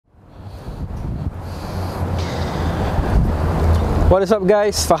What is up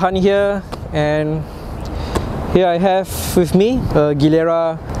guys, Fahan here, and here I have with me a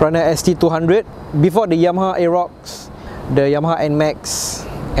Gilera Runner ST200. Before the Yamaha Aerox, the Yamaha NMAX,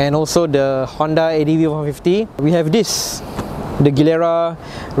 and also the Honda ADV 150, we have this, the Gilera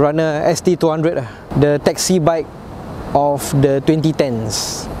Runner ST200, the taxi bike of the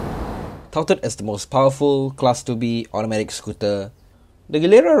 2010s. Touted as the most powerful Class 2B automatic scooter, the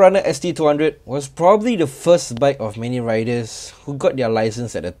Gilera Runner ST200 was probably the first bike of many riders who got their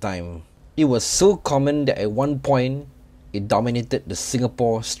license at the time. It was so common that at one point, it dominated the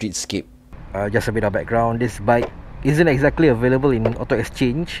Singapore streetscape. Just a bit of background, this bike isn't exactly available in auto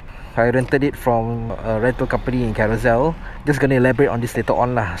exchange. I rented it from a rental company in Carousel. Just gonna elaborate on this later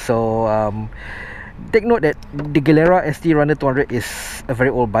on lah. So take note that the Gilera ST Runner 200 is a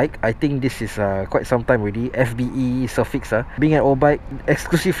very old bike. I think this is quite some time already. FBE suffix. Being an old bike,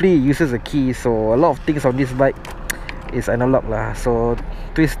 exclusively uses a key, so a lot of things on this bike is analog lah. So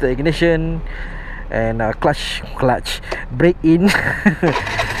twist the ignition and clutch, brake in,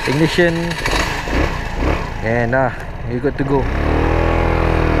 ignition, and you're good to go.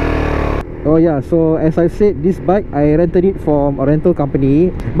 Oh yeah, so as I said, this bike I rented it from a rental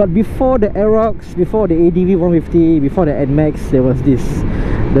company. But before the Aerox, before the ADV 150, before the NMAX, there was this,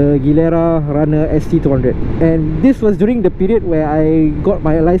 the Gilera Runner ST200. And this was during the period where I got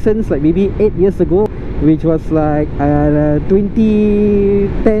my license, like maybe 8 years ago, which was like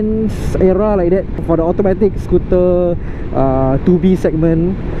 2010s era, like that. For the automatic scooter 2B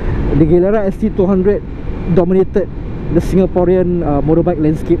segment, the Gilera ST200 dominated the Singaporean motorbike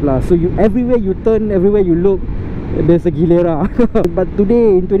landscape lah. So everywhere you turn, everywhere you look, there's a Gilera. But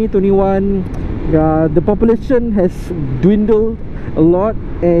today in 2021, the population has dwindled a lot,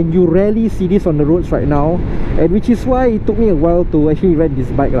 and you rarely see this on the roads right now, and which is why it took me a while to actually rent this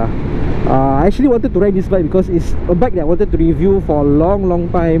bike lah. I actually wanted to rent this bike because it's a bike that I wanted to review for a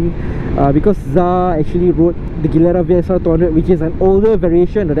long time, because Zah actually rode the Gilera VSR 200, which is an older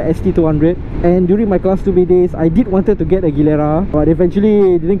variation of the ST200. And during my Class 2B days, I did wanted to get a Gilera, but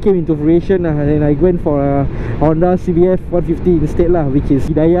eventually it didn't came into fruition, and then I went for a Honda CBF 150 instead lah, which is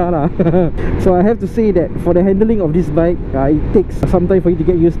Hidayah lah. So I have to say that for the handling of this bike, it takes some time for you to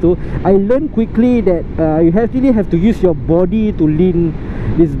get used to. I learned quickly that you really have to use your body to lean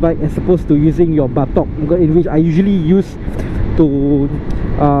this bike as opposed to using your buttock, in which I usually use to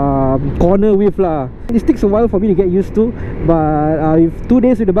corner with lah. It takes a while for me to get used to, but with 2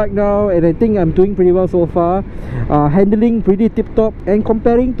 days with the bike now, and I think I'm doing pretty well so far. Handling pretty tip-top, and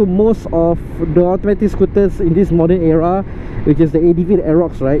comparing to most of the automatic scooters in this modern era, which is the ADV, the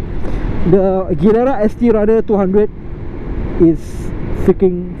Aerox, right? The Gilera ST Runner 200 is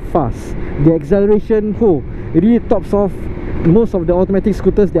freaking fast. The acceleration, it really tops off most of the automatic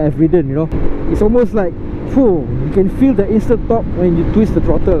scooters that I've ridden, you know. It's almost like, you can feel the instant top when you twist the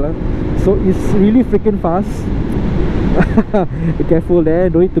throttle. So it's really freaking fast. Be careful there,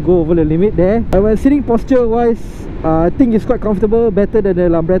 don't need to go over the limit there. When sitting posture wise, I think it's quite comfortable, better than the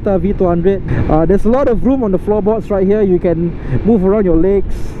Lambretta V200. There's a lot of room on the floorboards right here. You can move around your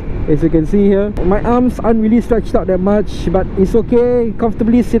legs, as you can see here. My arms aren't really stretched out that much, but it's okay,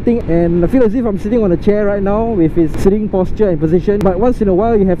 comfortably sitting, and I feel as if I'm sitting on a chair right now with its sitting posture and position. But once in a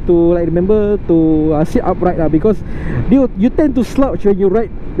while you have to remember to sit upright because you tend to slouch when you ride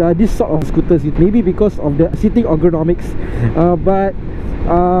this sort of scooters, maybe because of the sitting ergonomics. But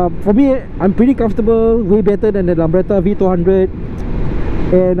for me, I'm pretty comfortable, way better than the Lambretta V200.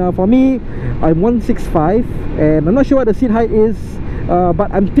 And for me, I'm 165, and I'm not sure what the seat height is,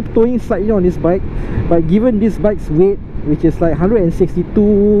 but I'm tiptoeing slightly on this bike. But given this bike's weight, which is like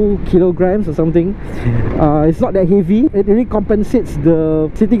 162 kilograms or something, it's not that heavy. It really compensates the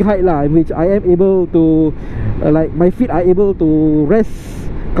sitting height lah, in which I am able to, like my feet are able to rest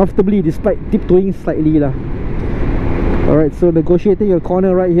comfortably despite tiptoeing slightly lah. Alright, so negotiating a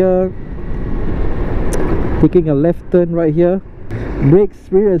corner right here, taking a left turn right here. Brakes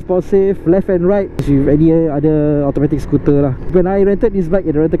pretty responsive, left and right, with any other automatic scooter lah. When I rented this bike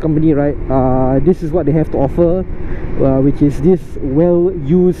at the rental company, right, this is what they have to offer, which is this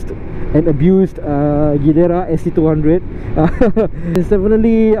well-used and abused Gilera ST200. It's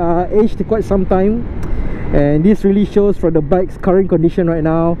definitely aged quite some time, and this really shows from the bike's current condition right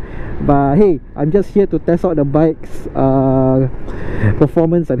now. But hey, I'm just here to test out the bike's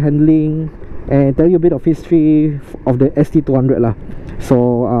performance and handling, and tell you a bit of history of the ST200 lah.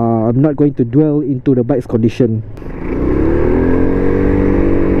 So I'm not going to dwell into the bike's condition.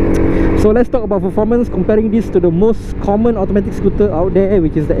 So let's talk about performance, comparing this to the most common automatic scooter out there,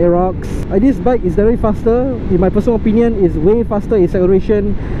 which is the Aerox. This bike is very faster. In my personal opinion, is way faster in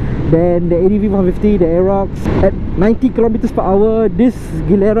acceleration Then the ADV 150, the Aerox at 90 kilometers per hour. This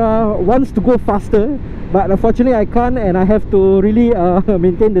Gilera wants to go faster, but unfortunately I can't, and I have to really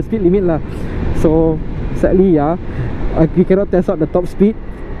maintain the speed limit lah. So sadly, yeah, we cannot test out the top speed.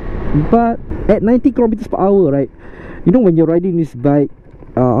 But at 90 kilometers per hour, right, you know, when you're riding this bike,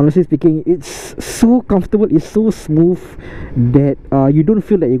 honestly speaking, it's so comfortable, it's so smooth that you don't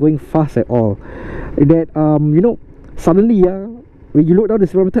feel that you're going fast at all. That you know, suddenly when you look down the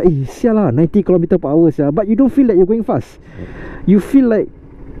speedometer, sial lah, 90 km per hour, but you don't feel like you're going fast. You feel like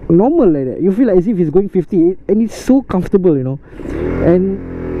normal like that. You feel like as if it's going 50, and it's so comfortable, you know.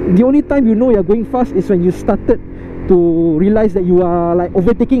 And the only time you know you're going fast is when you started to realize that you are like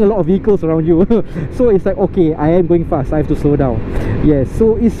overtaking a lot of vehicles around you. So it's like, okay, I am going fast, I have to slow down. Yes,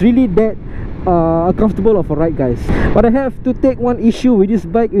 so it's really that comfortable of a ride, guys. But I have to take one issue with this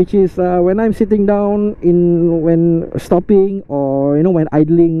bike, which is when I'm sitting down, when stopping, or you know, when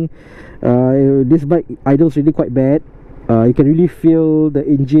idling, this bike idles really quite bad. You can really feel the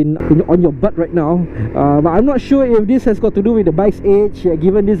engine on your butt right now. But I'm not sure if this has got to do with the bike's age,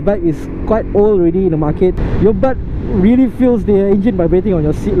 given this bike is quite old already in the market. Your butt really feels the engine vibrating on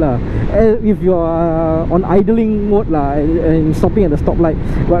your seat lah, if you're on idling mode lah, and stopping at the stoplight.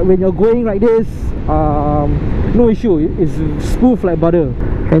 But when you're going like this, no issue, it's smooth like butter.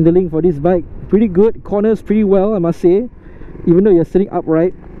 Handling for this bike pretty good, corners pretty well, I must say, even though you're sitting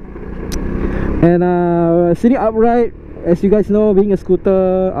upright. And sitting upright, as you guys know, being a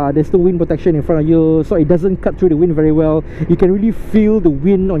scooter, there's no wind protection in front of you, so it doesn't cut through the wind very well. You can really feel the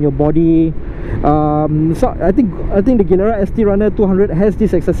wind on your body. So I think the Gilera ST200 has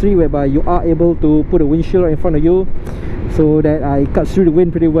this accessory whereby you are able to put a windshield right in front of you, so that it cuts through the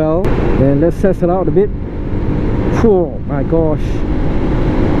wind pretty well. Then let's test it out a bit. Oh my gosh,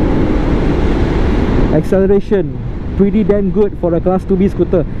 acceleration pretty damn good for a class 2B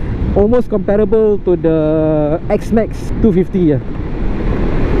scooter. Almost comparable to the X-Max 250. Yeah.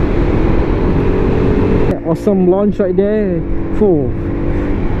 Awesome launch right there.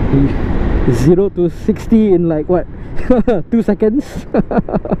 0 to 60 in like what? 2 seconds.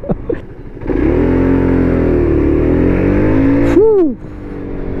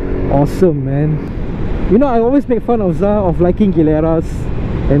 Awesome, man. You know, I always make fun of Zah of liking Gileras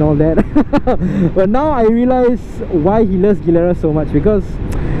and all that. But now I realize why he loves Gilera so much, because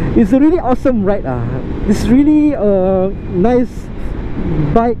it's a really awesome ride. It's really a nice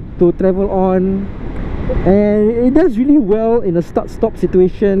bike to travel on, and it does really well in a start-stop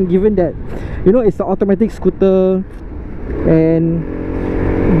situation, given that, you know, it's an automatic scooter and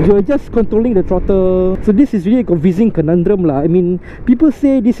you're just controlling the throttle. So this is really a confusing conundrum lah. I mean, people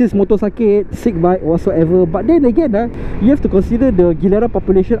say this is motorsakit, sick bike, whatsoever, but then again, you have to consider the Gilera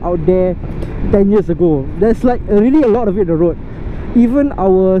population out there 10 years ago. There's like really a lot of it on the road. Even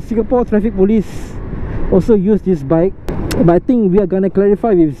our Singapore Traffic Police also use this bike. But I think we are gonna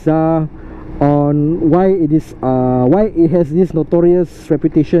clarify with Zah on why it has this notorious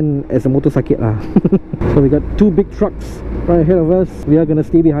reputation as a motorsakit lah. So we got two big trucks right ahead of us. We are gonna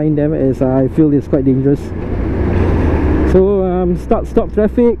stay behind them, as I feel it's quite dangerous. So start-stop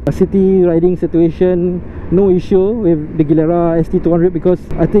traffic, a city riding situation, no issue with the Gilera ST200, because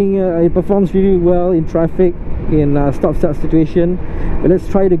I think it performs really well in traffic, in stop-start situation. But let's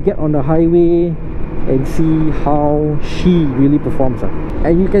try to get on the highway and see how she really performs.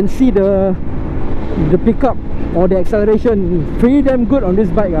 And you can see the pickup or the acceleration pretty damn good on this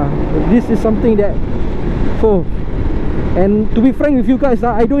bike. This is something that, and to be frank with you guys,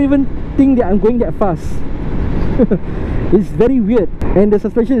 I don't even think that I'm going that fast. It's very weird. And the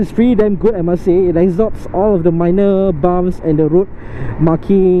suspension is pretty damn good, I must say. It absorbs all of the minor bumps and the road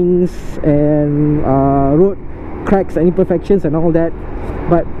markings and road cracks and imperfections and all that.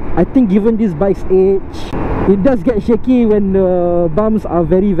 But I think given this bike's age, it does get shaky when the bumps are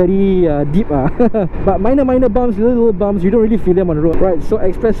very deep. But minor bumps, little bumps, you don't really feel them on the road. Right, so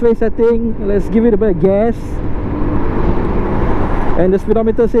expressway setting, let's give it a bit of gas. And the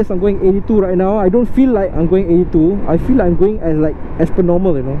speedometer says I'm going 82 right now. I don't feel like I'm going 82. I feel like I'm going as per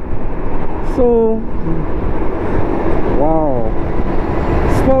normal, you know. So, wow,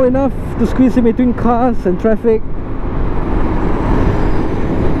 small enough to squeeze in between cars and traffic.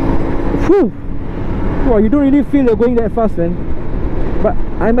 Whew. Wow, you don't really feel you're going that fast, man. But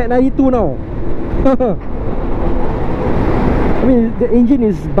I'm at 92 now. I mean, the engine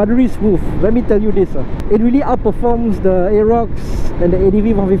is buttery smooth, let me tell you this. It really outperforms the Aerox and the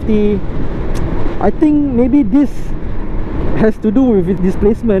ADV 150. I think maybe this has to do with its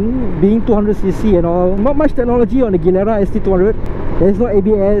displacement, being 200cc and all. Not much technology on the Gilera ST200. There's no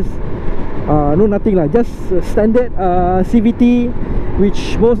ABS, no nothing lah. Just standard CVT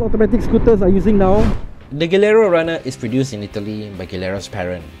which most automatic scooters are using now. The Gilera Runner is produced in Italy by Gilera's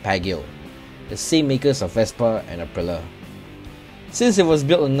parent, Pagio, the same makers of Vespa and Aprilia. Since it was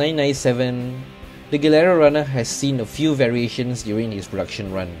built in 1997, the Gilera Runner has seen a few variations during its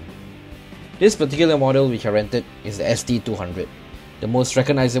production run. This particular model which I rented is the ST200, the most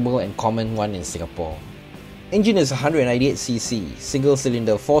recognizable and common one in Singapore. Engine is 198cc,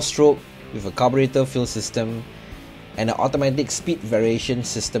 single-cylinder 4-stroke with a carburetor fill system and an automatic speed variation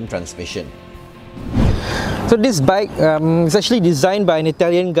system transmission. So this bike is actually designed by an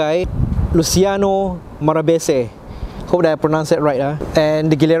Italian guy, Luciano Marabese. Hope that I pronounced that right. And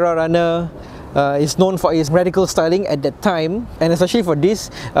the Gilera Runner is known for its radical styling at that time, and especially for this,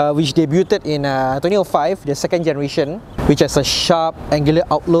 which debuted in 2005, the second generation, which has a sharp, angular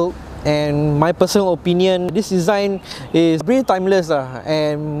outlook. And my personal opinion, this design is really timeless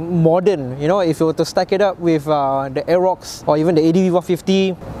and modern. You know, if you were to stack it up with the Aerox or even the ADV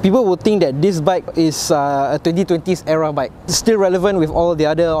 150, people would think that this bike is a 2020s era bike. It's still relevant with all the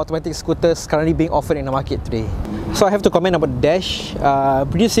other automatic scooters currently being offered in the market today. So I have to comment about the dash.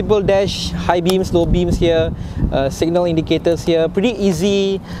 Pretty simple dash, high beams, low beams here, signal indicators here. Pretty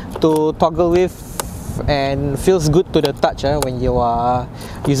easy to toggle with, and feels good to the touch when you are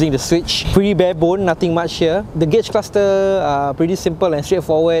using the switch. Pretty bare bone, nothing much here. The gauge cluster pretty simple and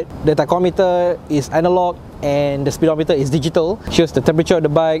straightforward. The tachometer is analog and the speedometer is digital. Shows the temperature of the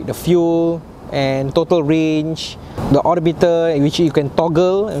bike, the fuel and total range. The odometer, which you can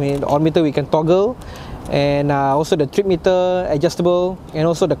toggle. The odometer we can toggle. And also the trip meter adjustable, and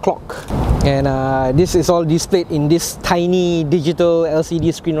also the clock. And this is all displayed in this tiny digital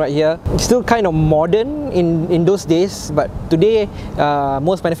LCD screen right here. It's still kind of modern in those days, but today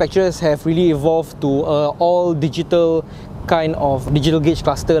most manufacturers have really evolved to all digital kind of digital gauge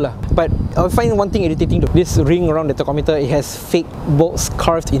cluster lah. But I find one thing irritating though. This ring around the tachometer, it has fake bolts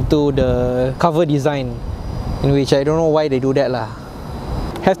carved into the cover design, in which I don't know why they do that lah.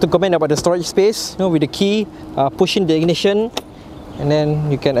 Have to comment about the storage space. With the key, pushing the ignition, and then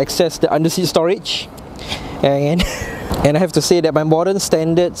you can access the underseat storage. And I have to say that by modern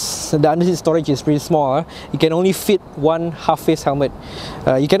standards, the underseat storage is pretty small. You can only fit one half-face helmet.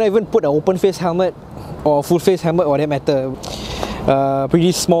 You cannot even put an open-face helmet or full-face helmet for that matter.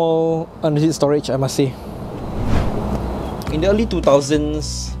 Pretty small underseat storage, I must say. In the early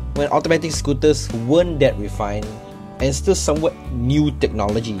 2000s, when automatic scooters weren't that refined and still somewhat new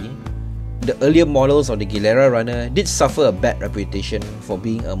technology, the earlier models of the Gilera Runner did suffer a bad reputation for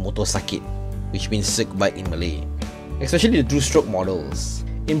being a motorsakit, which means sick bike in Malay, especially the two-stroke models.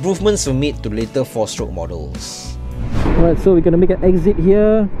 Improvements were made to later four-stroke models. Alright, so we're gonna make an exit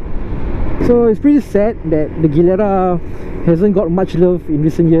here. So it's pretty sad that the Gilera hasn't got much love in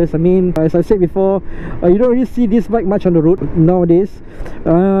recent years. As I said before, you don't really see this bike much on the road nowadays.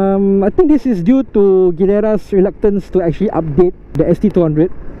 I think this is due to Gilera's reluctance to actually update the ST200,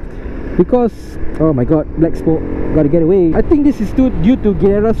 because, oh my god, black smoke, gotta get away. I think this is due to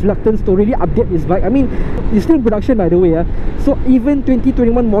Gilera's reluctance to really update this bike. It's still in production, by the way. So even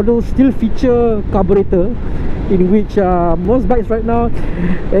 2021 models still feature carburetor, in which most bikes right now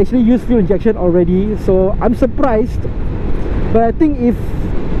actually use fuel injection already. So I'm surprised, but I think if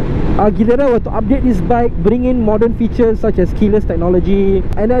Gilera were to update this bike, bring in modern features such as keyless technology,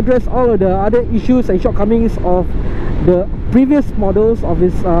 and address all of the other issues and shortcomings of the previous models, of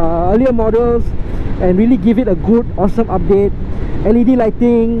its earlier models, and really give it a good, awesome update, LED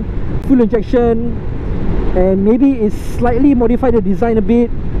lighting, fuel injection, and maybe it's slightly modify the design a bit,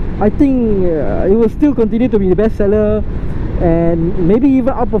 I think it will still continue to be the best seller, and maybe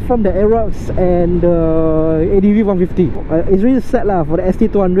even outperform the Aerox and the ADV 150. It's really sad lah for the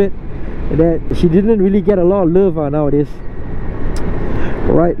ST200 that she didn't really get a lot of love nowadays.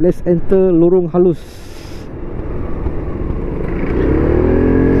 Alright, let's enter Lorong Halus.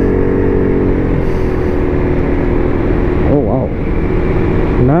 Oh wow,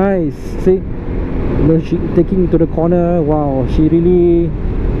 nice. See, she taking to the corner. Wow, she really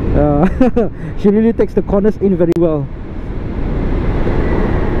she really takes the corners in very well.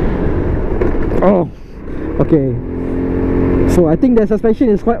 Oh, okay. So I think the suspension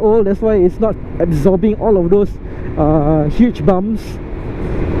is quite old, that's why it's not absorbing all of those huge bumps.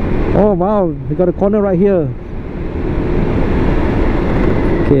 Oh wow, we got a corner right here.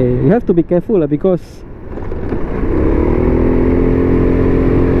 Okay, you have to be careful because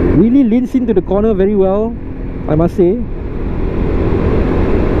really leans into the corner very well, I must say.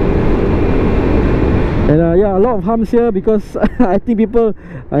 And yeah, a lot of humps here because I think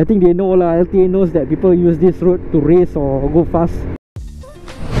they know lah, LTA knows that people use this road to race or go fast.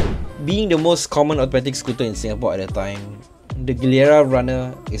 Being the most common automatic scooter in Singapore at the time, the Gilera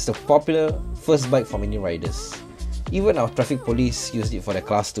Runner is the popular first bike for many riders. Even our traffic police used it for their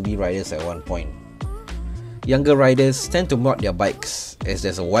Class 2B riders at one point. Younger riders tend to mod their bikes as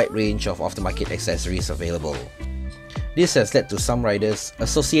there's a wide range of aftermarket accessories available. This has led to some riders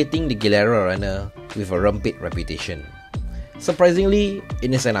associating the Gilera Runner with a rumpit reputation. Surprisingly,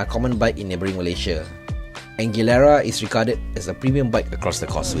 it is an uncommon bike in neighbouring Malaysia, and Gilera is regarded as a premium bike across the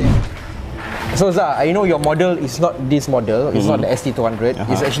causeway. So Zah, I know your model is not this model, it's not the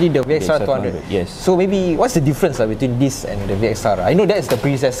ST200, it's actually the VXR 200. Yes. So maybe what's the difference between this and the VXR? I know that's the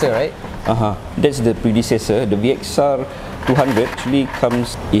predecessor, right? That's the predecessor. The VXR 200 actually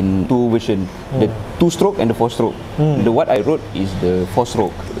comes in two versions, the 2-stroke and the 4-stroke. The what I wrote is the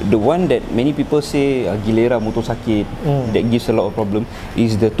 4-stroke. The one that many people say Gilera motor sakit, that gives a lot of problem,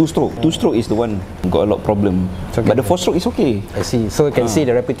 is the 2-stroke. 2-stroke is the one got a lot of problem, but the 4-stroke is okay. I see. So you can see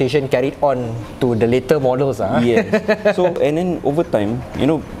the reputation carried on to the later models. Yes. So and then over time, you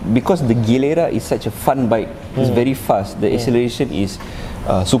know, because the Gilera is such a fun bike, it's very fast, the acceleration is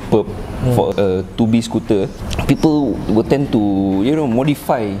superb for a 2B scooter. People will tend to, you know,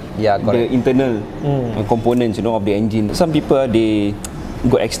 modify the internal components, you know, of the engine. Some people they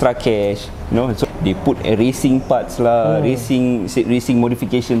got extra cash, you know, so they put racing parts lah, racing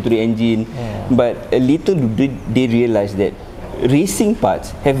modification to the engine. But a little do they realize that racing parts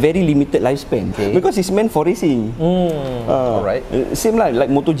have very limited lifespan because it's meant for racing. Alright. Same like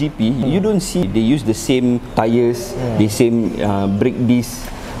MotoGP, you don't see they use the same tires, the same brake disc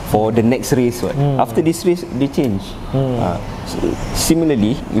for the next race. After this race, they change.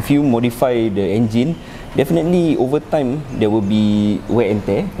 Similarly, if you modify the engine, definitely over time there will be wear and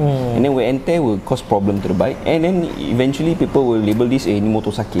tear, and then wear and tear will cause problem to the bike, and then eventually people will label this a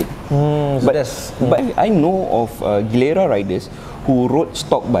motor sakit. But I know of Gilera riders who rode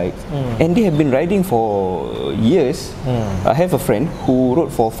stock bikes and they have been riding for years. I have a friend who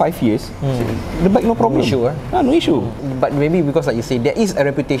rode for 5 years. The bike no problem. No issue. But maybe because like you say, there is a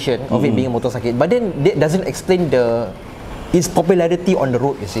reputation of it being a motor sakit, but then that doesn't explain its popularity on the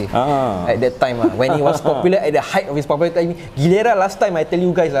road, you see. At that time, when it was popular, at the height of its popularity, Gilera last time, I tell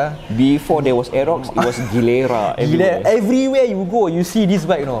you guys, before there was Aerox, it was Gilera everywhere. Everywhere you go, you see this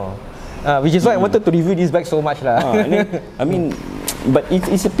bike, which is why I wanted to review this bike so much I mean, but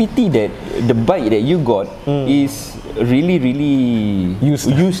it's a pity that the bike that you got is really used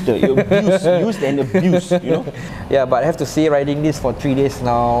and abused, you know. Yeah, but I have to say, riding this for 3 days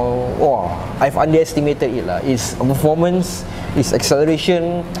now, I've underestimated it lah. Its performance, its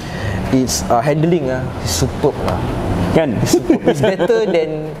acceleration, its handling is superb lah. It's better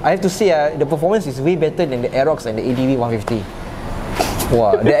than, I have to say, the performance is way better than the Aerox and the ADV 150.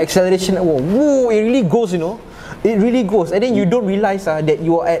 The acceleration, it really goes, you know. It really goes, and then you don't realize that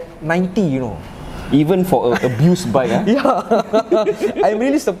you are at 90, you know. Even for a abused bike. Yeah. I'm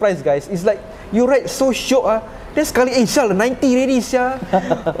really surprised, guys. It's like you ride so short, then sekali, sial, 90 already, sial.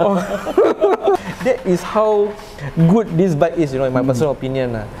 That is how good this bike is, you know, in my personal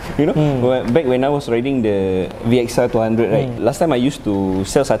opinion. You know, back when I was riding the VXR 200, right? Last time I used to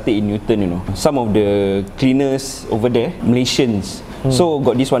sell satay in Newton, you know. Some of the cleaners over there, Malaysians. So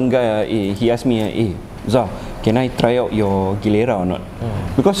got this one guy, he asked me, Zah, can I try out your Gilera or not?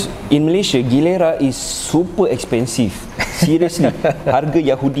 Because in Malaysia, Gilera is super expensive. Seriously, harga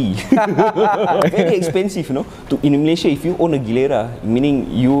Yahudi. Very expensive, you know. In Malaysia, if you own a Gilera, meaning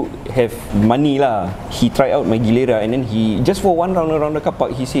you have money lah. He tried out my Gilera, and then he just for one round around the car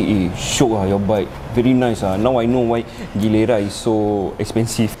park, he said, "Show your bike, very nice Now I know why Gilera is so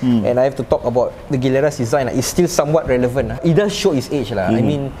expensive." And I have to talk about the Gilera's design. It's still somewhat relevant. It does show its age lah. I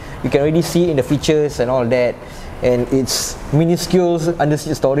mean, you can already see in the features and all that, and it's minuscule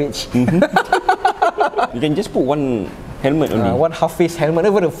underseat storage. You can just put one helmet only. One half-face helmet,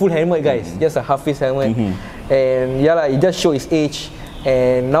 not even a full helmet, guys. Just a half-face helmet. And it just shows its age.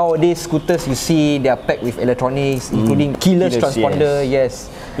 And nowadays, scooters, you see, they are packed with electronics, including keyless transponder.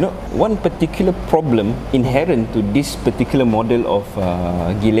 Yes. You know, one particular problem inherent to this particular model of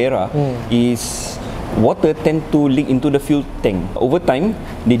Gilera is water tend to leak into the fuel tank. Over time,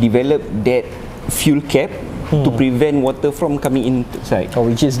 they develop that fuel cap to prevent water from coming inside.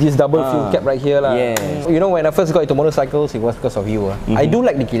 Which is this double fuel cap right here lah. Yes. You know, when I first got into motorcycles, it was because of you. I do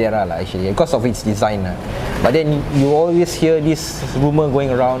like the Gilera lah, actually, because of its design. But then you always hear this rumor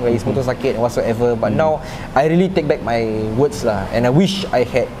going around where it's motorcycle and whatsoever. But now I really take back my words lah, and I wish I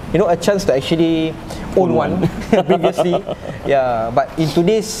had, you know, a chance to actually own one previously. Yeah, but in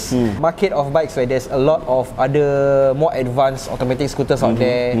today's market of bikes, where there's a lot of other more advanced automatic scooters out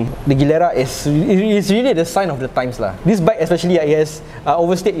there, the Gilera is really the sign of the times lah. This bike especially, I guess,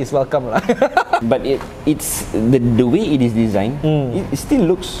 overstayed is welcome lah. But it's the way it is designed, it still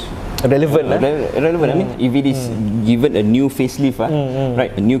looks relevant. Relevant. I mean, if it is given a new facelift, right,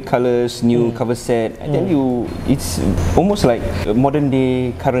 new colors, new cover set, I tell you, it's almost like a modern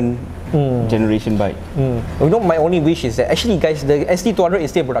day current generation bike. You know, my only wish is that actually, guys, the ST200 is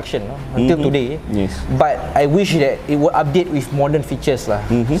still in production until today. Yes. But I wish that it would update with modern features lah,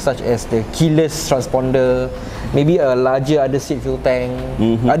 such as the keyless transponder, maybe a larger under seat fuel tank,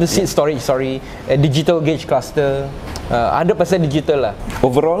 under seat storage, a digital gauge cluster, 100% digital lah.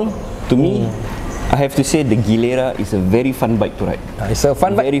 Overall, to me, I have to say the Gilera is a very fun bike to ride. It's a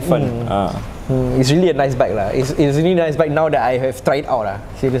fun bike. Very fun. It's really a nice bike lah. It's really a nice bike now that I have tried out lah.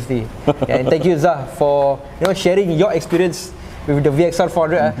 Seriously. And thank you, Zah, for sharing your experience with the VXR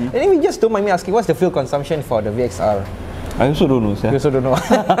 400. And then we just don't mind me asking, what's the fuel consumption for the VXR? I also don't know, sir. You also don't know.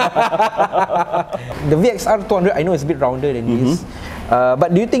 The VXR 200, I know it's a bit rounder than this.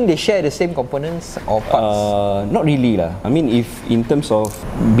 But do you think they share the same components or parts? Not really lah. I mean, if in terms of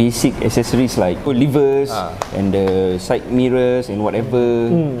basic accessories like levers and the side mirrors and whatever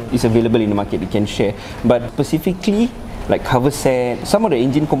is available in the market, they can share. But specifically, like cover set, some of the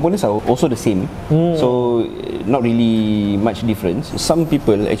engine components are also the same. So not really much difference. Some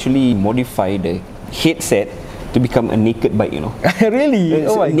people actually modify the headset to become a naked bike, you know. Really?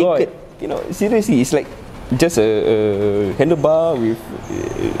 Oh my naked, god. You know, seriously, it's like just a handlebar with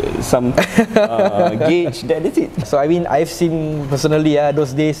some gauge. That's it. So I mean, I've seen personally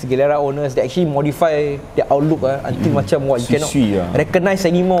those days Gilera owners, they actually modify their outlook until macam what you cannot recognize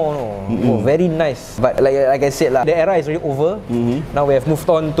anymore. Oh, very nice. But like I said lah, the era is already over. Now we have moved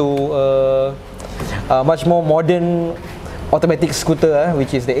on to much more modern automatic scooter,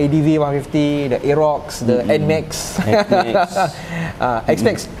 which is the ADV 150, the Aerox, the NMAX,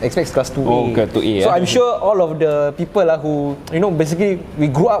 XMAX Class 2A. Oh, Class 2A. So I'm sure all of the people who, basically we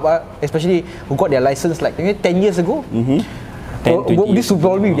grew up, especially who got their license like 10 years ago, this will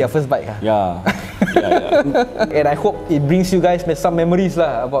probably be their first bike. Yeah. And I hope it brings you guys some memories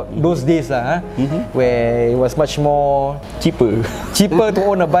about those days where it was much more cheaper to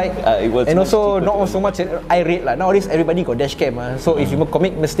own a bike, and also not so much irate lah. Nowadays everybody got dash cam, so if you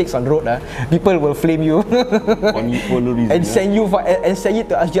commit mistakes on the road, people will flame you for no reason, and send it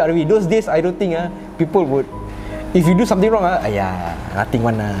to SGRV. Those days I don't think people would. If you do something wrong, nothing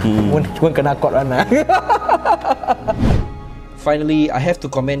one won't kena caught one. Finally, I have to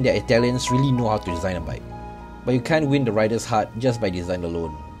comment that Italians really know how to design a bike. But you can't win the rider's heart just by design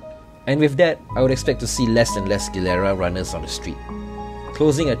alone. And with that, I would expect to see less and less Gilera runners on the street,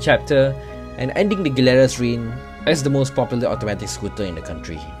 closing a chapter and ending the Gilera's reign as the most popular automatic scooter in the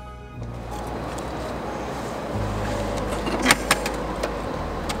country.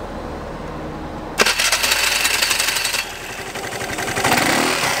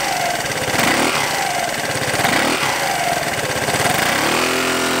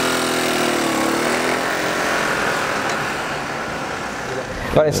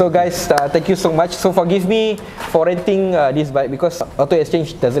 Alright, so guys, thank you so much. So forgive me for renting this bike because Auto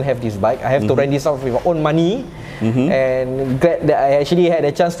Exchange doesn't have this bike. I have to rent this out with my own money. And glad that I actually had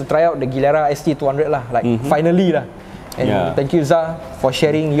a chance to try out the Gilera ST200 lah, finally lah. And thank you, Zah, for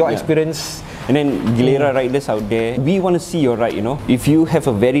sharing your experience. And then Gilera riders out there, we want to see your ride, If you have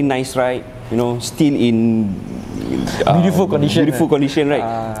a very nice ride, still in beautiful condition,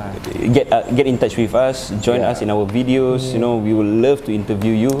 right? Get in touch with us, join us in our videos. We will love to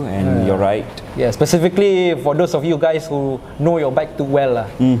interview you and your ride. Yeah, specifically for those of you guys who know your bike too well,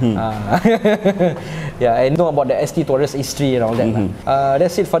 and know about the ST200's history and all that.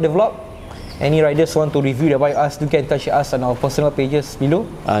 That's it for the vlog. Any riders want to review their bike, do get in touch with us on our personal pages below.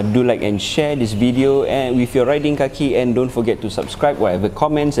 Do like and share this video and with your riding kaki, and don't forget to subscribe. Whatever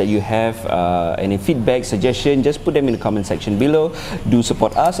comments that you have, any feedback, suggestion, just put them in the comment section below. Do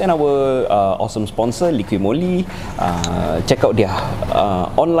support us and our awesome sponsor, Liquid Moly. Check out their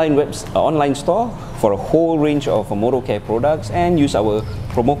online store for a whole range of motor care products, and use our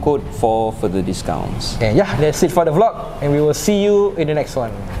promo code for further discounts. And that's it for the vlog, and we will see you in the next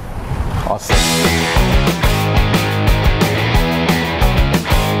one. Awesome.